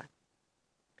 angels appear.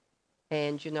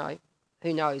 And,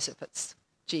 who knows if it's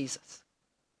Jesus?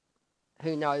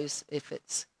 Who knows if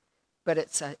but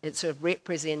it's a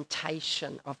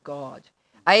representation of God.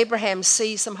 Abraham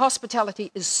sees them.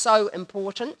 Hospitality is so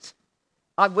important.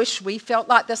 I wish we felt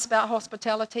like this about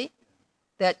hospitality,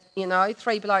 that,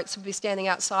 3 blokes would be standing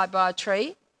outside by a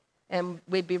tree and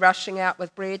we'd be rushing out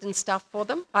with bread and stuff for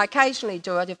them. I occasionally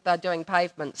do it if they're doing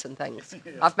pavements and things.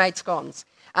 I've made scones.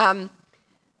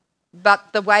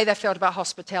 But the way they felt about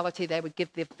hospitality, they would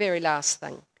give their very last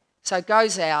thing. So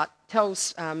goes out,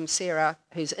 tells Sarah,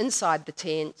 who's inside the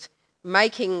tent,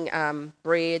 making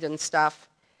bread and stuff,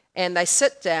 and they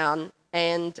sit down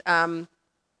and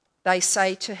they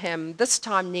say to him, this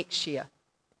time next year,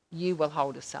 you will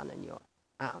hold a son in your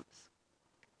arms,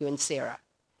 you and Sarah.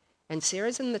 And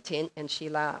Sarah's in the tent and she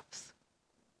laughs.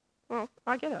 Well,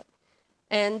 I get it.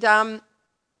 And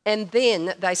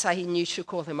then they say, and you should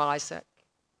call him Isaac,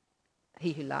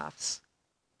 he who laughs,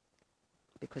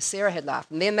 because Sarah had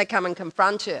laughed. And then they come and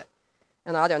confront her.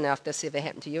 And I don't know if this ever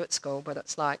happened to you at school, but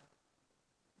it's like,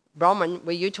 Bronwyn,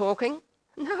 were you talking?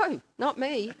 No, not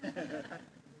me.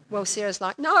 Well, Sarah's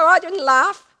like, no, I didn't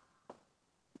laugh.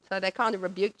 So they kind of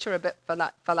rebuked her a bit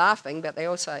for laughing, but they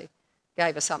also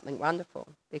gave her something wonderful,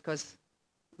 because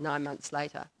 9 months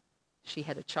later, she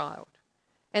had a child.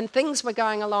 And things were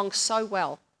going along so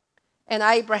well. And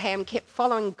Abraham kept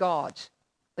following God,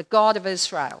 the God of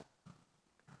Israel.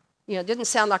 It didn't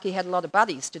sound like he had a lot of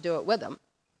buddies to do it with him,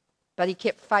 but he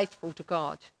kept faithful to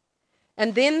God.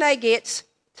 And then they get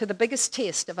to the biggest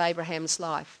test of Abraham's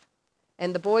life.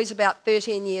 And the boy's about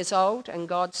 13 years old, and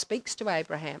God speaks to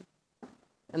Abraham.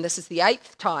 And this is the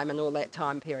 8th time in all that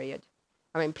time period.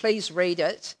 I mean, please read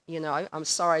it. I'm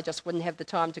sorry, I just wouldn't have the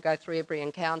time to go through every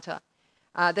encounter.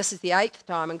 This is the 8th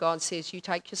time, and God says, you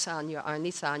take your son, your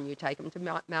only son, you take him to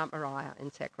Mount Moriah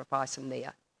and sacrifice him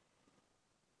there.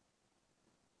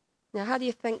 Now, how do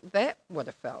you think that would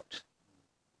have felt?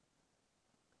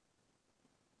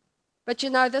 But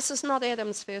this is not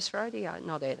Adam's first rodeo,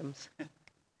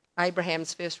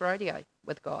 Abraham's first rodeo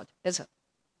with God, is it?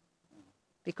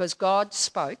 Because God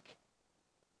spoke,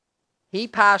 He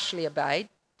partially obeyed,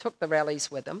 took the rallies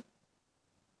with him.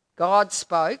 God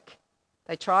spoke.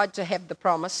 They tried to have the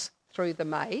promise through the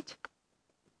maid.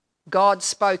 God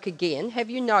spoke again. Have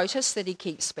you noticed that he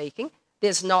keeps speaking?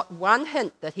 There's not one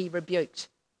hint that he rebuked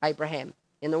Abraham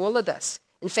in all of this.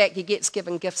 In fact, he gets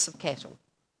given gifts of cattle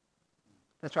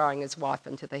for throwing his wife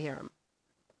into the harem.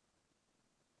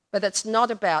 But it's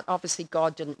not about, obviously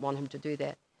God didn't want him to do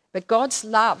that. But God's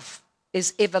love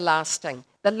is everlasting.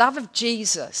 The love of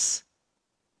Jesus.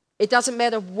 It doesn't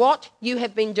matter what you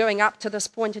have been doing up to this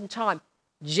point in time.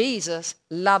 Jesus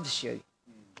loves you.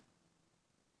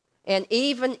 And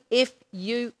even if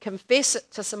you confess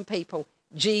it to some people,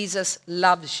 Jesus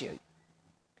loves you.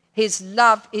 His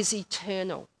love is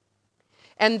eternal.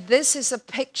 And this is a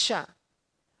picture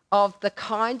of the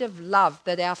kind of love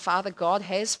that our Father God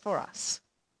has for us.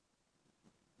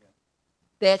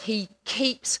 That he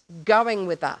keeps going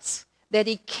with us. That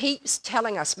he keeps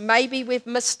telling us, maybe we've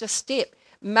missed a step.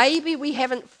 Maybe we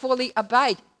haven't fully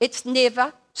obeyed. It's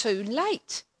never too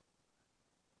late.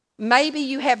 Maybe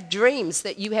you have dreams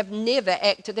that you have never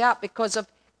acted out because of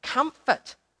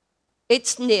comfort.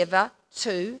 It's never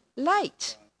too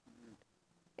late.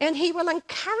 And he will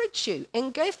encourage you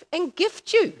and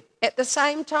gift you at the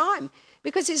same time,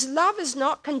 because his love is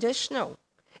not conditional.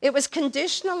 It was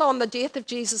conditional on the death of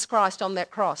Jesus Christ on that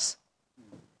cross.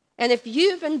 And if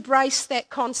you've embraced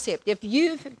that concept, if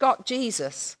you've got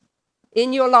Jesus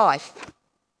in your life,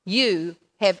 you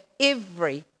have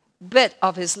every bit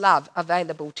of his love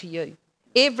available to you.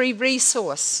 Every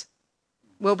resource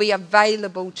will be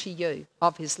available to you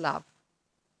of his love.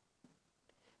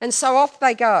 And so off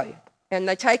they go, and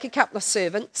they take a couple of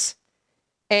servants,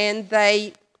 and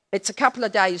it's a couple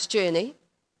of days' journey,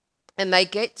 and they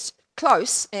get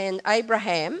close, and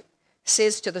Abraham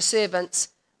says to the servants,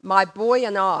 my boy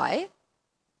and I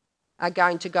are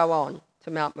going to go on to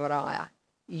Mount Moriah.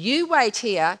 You wait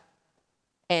here,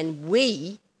 and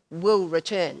we will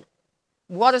return.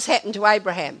 What has happened to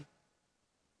Abraham?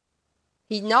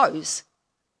 He knows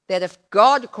that if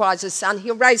God requires his son,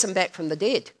 he'll raise him back from the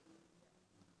dead.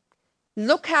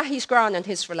 Look how he's grown in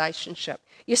his relationship.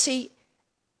 You see,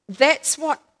 that's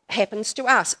what happens to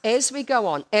us as we go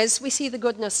on, as we see the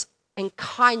goodness and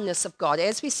kindness of God,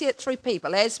 as we see it through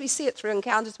people, as we see it through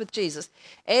encounters with Jesus,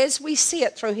 as we see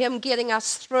it through him getting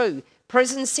us through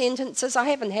prison sentences. I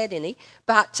haven't had any,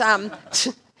 but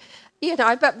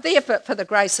but there for the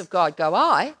grace of God go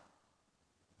I.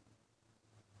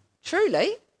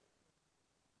 Truly,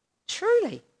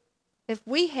 if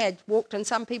we had walked in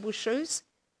some people's shoes,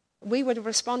 we would have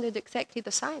responded exactly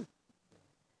the same.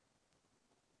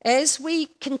 As we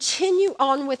continue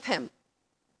on with him,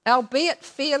 albeit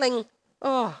feeling,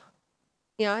 am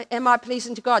I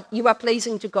pleasing to God? You are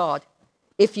pleasing to God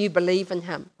if you believe in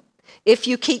him. If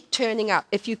you keep turning up,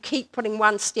 if you keep putting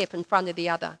one step in front of the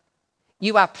other,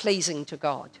 you are pleasing to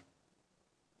God.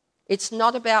 It's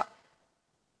not about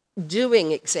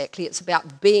doing exactly, it's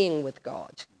about being with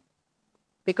God.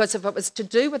 Because if it was to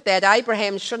do with that,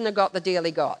 Abraham shouldn't have got the deal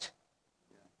he got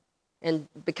and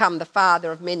become the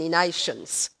father of many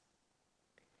nations.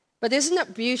 But isn't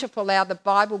it beautiful how the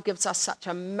Bible gives us such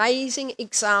amazing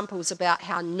examples about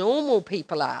how normal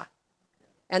people are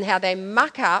and how they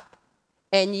muck up,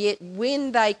 and yet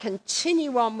when they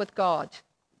continue on with God,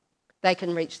 they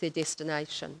can reach their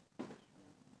destination.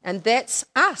 And that's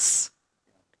us.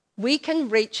 We can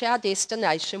reach our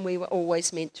destination we were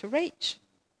always meant to reach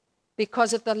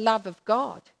because of the love of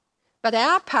God. But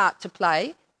our part to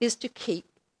play is to keep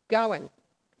going,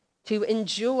 to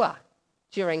endure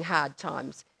during hard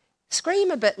times.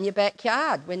 Scream a bit in your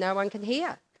backyard where no one can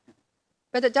hear.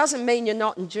 But it doesn't mean you're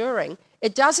not enduring.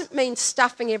 It doesn't mean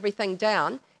stuffing everything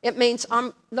down. It means,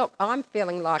 I'm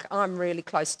feeling like I'm really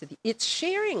close to it's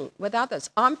sharing with others.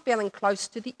 I'm feeling close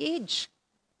to the edge.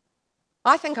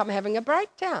 I think I'm having a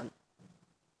breakdown.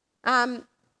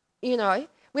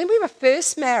 When we were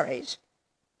first married,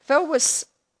 Phil was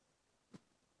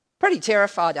pretty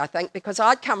terrified, I think, because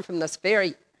I'd come from this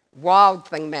very wild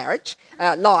thing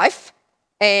life,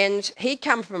 and he'd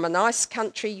come from a nice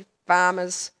country,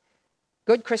 farmers,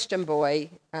 good Christian boy,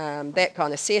 that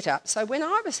kind of setup. So when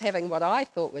I was having what I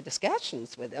thought were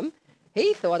discussions with him,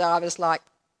 he thought I was like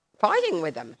fighting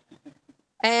with him.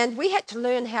 And we had to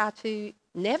learn how to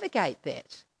navigate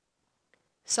that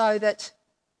so that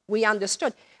we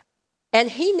understood.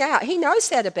 And he knows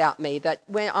that about me, that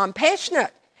when I'm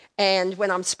passionate and when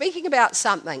I'm speaking about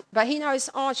something, but he knows,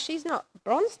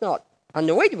 Bron's not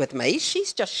annoyed with me,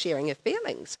 she's just sharing her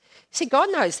feelings. See,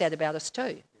 God knows that about us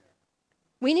too.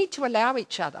 We need to allow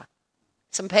each other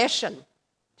some passion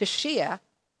to share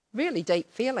really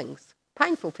deep feelings,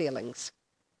 painful feelings.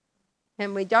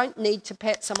 And we don't need to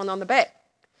pat someone on the back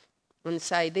and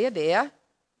say, there,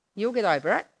 you'll get over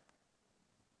it.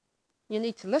 You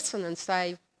need to listen and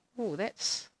say, oh,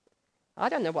 I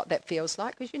don't know what that feels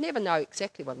like, because you never know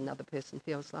exactly what another person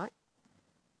feels like.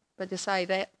 But to say,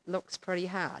 that looks pretty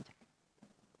hard.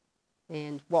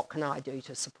 And what can I do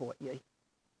to support you?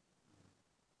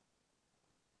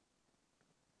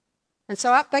 And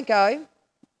so up they go.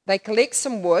 They collect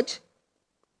some wood.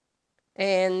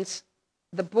 And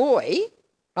the boy,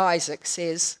 Isaac,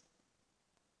 says,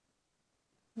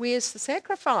 where's the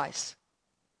sacrifice?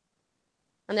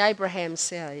 And Abraham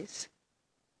says,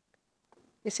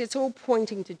 it's all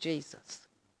pointing to Jesus.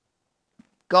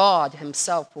 God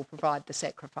himself will provide the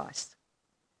sacrifice.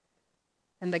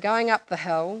 And they're going up the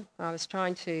hill. I was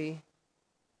trying to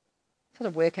sort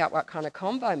of work out what kind of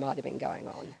combo might have been going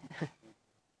on.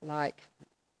 Like,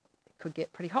 it could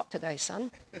get pretty hot today,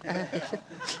 son.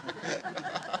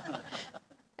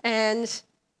 And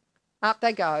up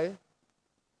they go.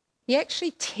 He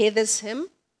actually tethers him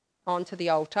onto the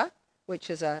altar,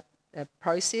 which is a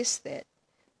process that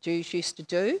Jews used to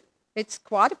do. It's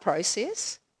quite a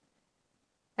process.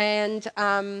 And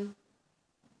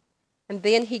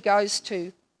then he goes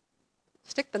to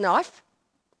stick the knife.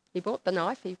 He bought the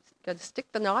knife. He's going to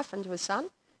stick the knife into his son.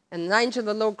 And the angel of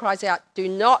the Lord cries out, do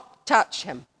not touch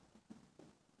him.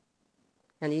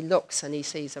 And he looks and he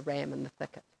sees a ram in the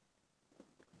thicket.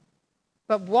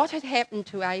 But what had happened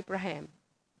to Abraham?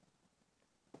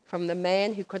 From the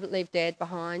man who couldn't leave dad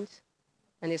behind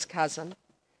and his cousin,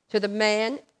 to the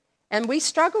man, and we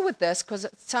struggle with this because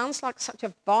it sounds like such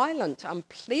a violent,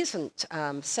 unpleasant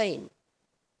scene,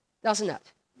 doesn't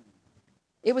it?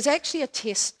 It was actually a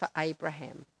test for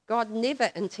Abraham. God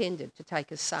never intended to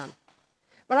take his son.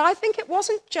 But I think it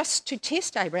wasn't just to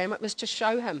test Abraham, it was to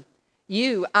show him,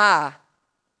 you are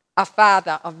a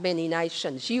father of many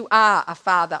nations. You are a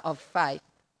father of faith.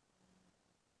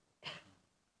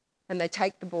 And they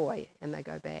take the boy and they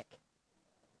go back.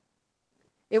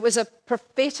 It was a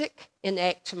prophetic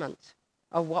enactment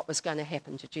of what was going to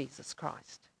happen to Jesus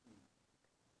Christ.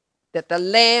 That the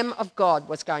Lamb of God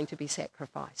was going to be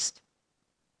sacrificed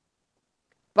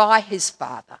by his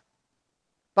Father,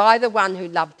 by the one who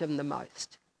loved him the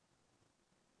most.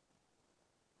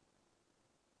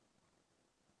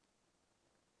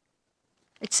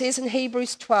 It says in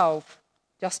Hebrews 12,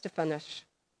 just to finish,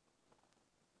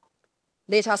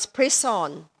 let us press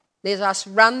on, let us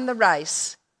run the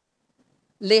race,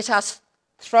 let us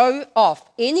throw off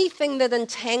anything that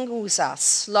entangles us,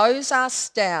 slows us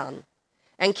down,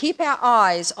 and keep our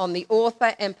eyes on the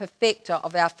author and perfecter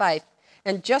of our faith.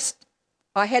 And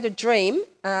I had a dream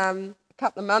a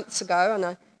couple of months ago, and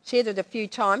I shared it a few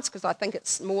times because I think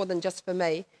it's more than just for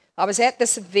me. I was at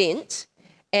this event,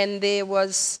 and there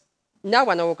was no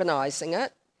one organising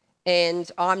it,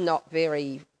 and I'm not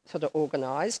very sort of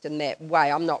organised in that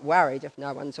way. I'm not worried if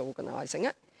no one's organising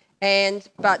it.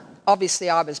 But obviously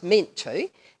I was meant to,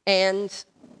 and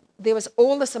there was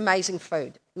all this amazing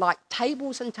food, like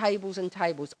tables and tables and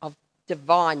tables of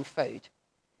divine food.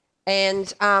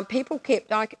 And people kept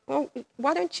like, well,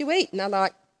 why don't you eat? And they're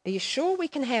like, are you sure we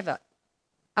can have it?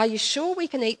 Are you sure we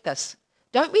can eat this?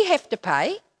 Don't we have to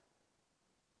pay?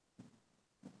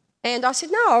 And I said,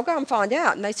 no, I'll go and find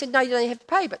out. And they said, no, you don't have to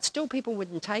pay, but still people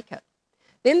wouldn't take it.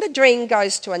 Then the dream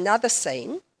goes to another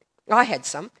scene. I had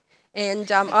some,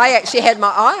 and I actually had my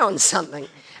eye on something.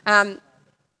 Then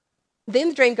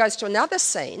the dream goes to another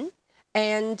scene,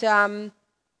 and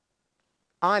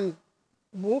I'm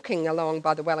walking along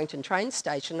by the Wellington train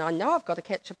station. I know I've got to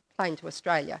catch a plane to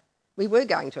Australia. We were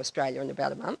going to Australia in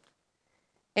about a month.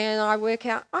 And I work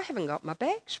out, I haven't got my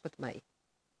bags with me.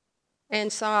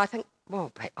 And so I think,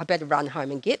 well, I better run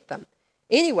home and get them.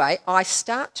 Anyway, I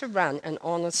start to run, and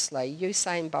honestly,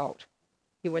 Usain Bolt,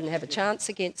 you wouldn't have a chance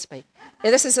against me.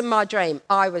 Now, this is in my dream.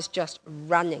 I was just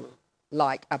running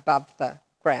like above the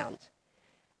ground.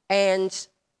 And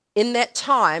in that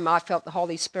time, I felt the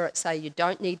Holy Spirit say, you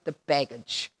don't need the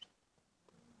baggage.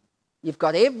 You've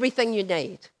got everything you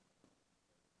need.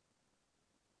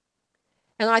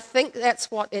 And I think that's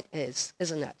what it is,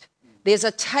 isn't it? There's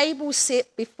a table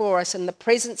set before us in the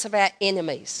presence of our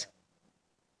enemies.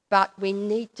 But we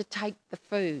need to take the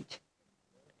food.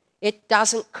 It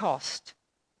doesn't cost.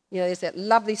 You know, there's that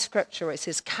lovely scripture where it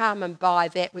says, come and buy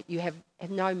that which you have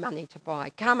no money to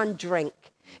buy. Come and drink.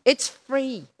 It's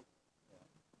free.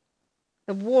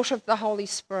 The water of the Holy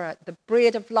Spirit, the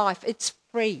bread of life, it's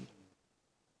free.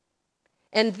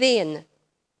 And then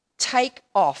take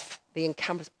off the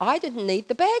encumbrance. I didn't need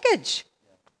the baggage.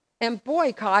 And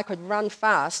boy, I could run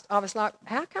fast. I was like,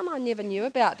 how come I never knew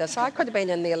about this? I could have been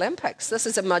in the Olympics. This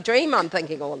is in my dream, I'm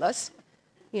thinking all this.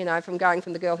 You know, from going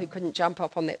from the girl who couldn't jump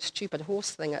up on that stupid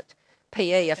horse thing at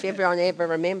PE. If everyone ever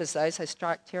remembers those, they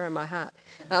strike terror in my heart.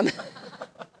 But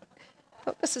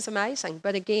this is amazing.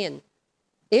 But again,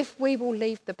 if we will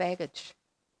leave the baggage,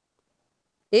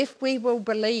 if we will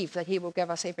believe that he will give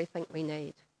us everything we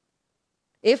need,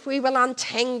 if we will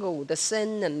untangle the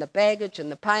sin and the baggage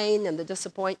and the pain and the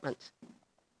disappointment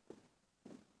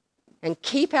and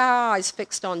keep our eyes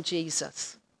fixed on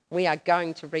Jesus, we are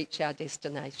going to reach our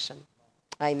destination.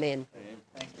 Amen.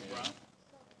 Thank you, Brian.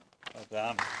 Well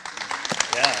done.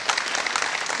 Yeah.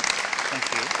 Thank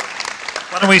you.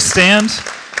 Why don't we stand?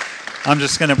 I'm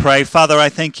just going to pray. Father, I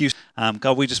thank you.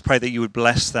 God, we just pray that you would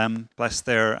bless them, bless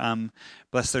their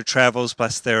travels,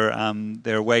 bless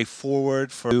their way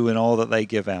forward for you and all that they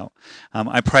give out.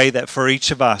 I pray that for each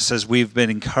of us, as we've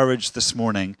been encouraged this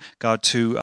morning, God, to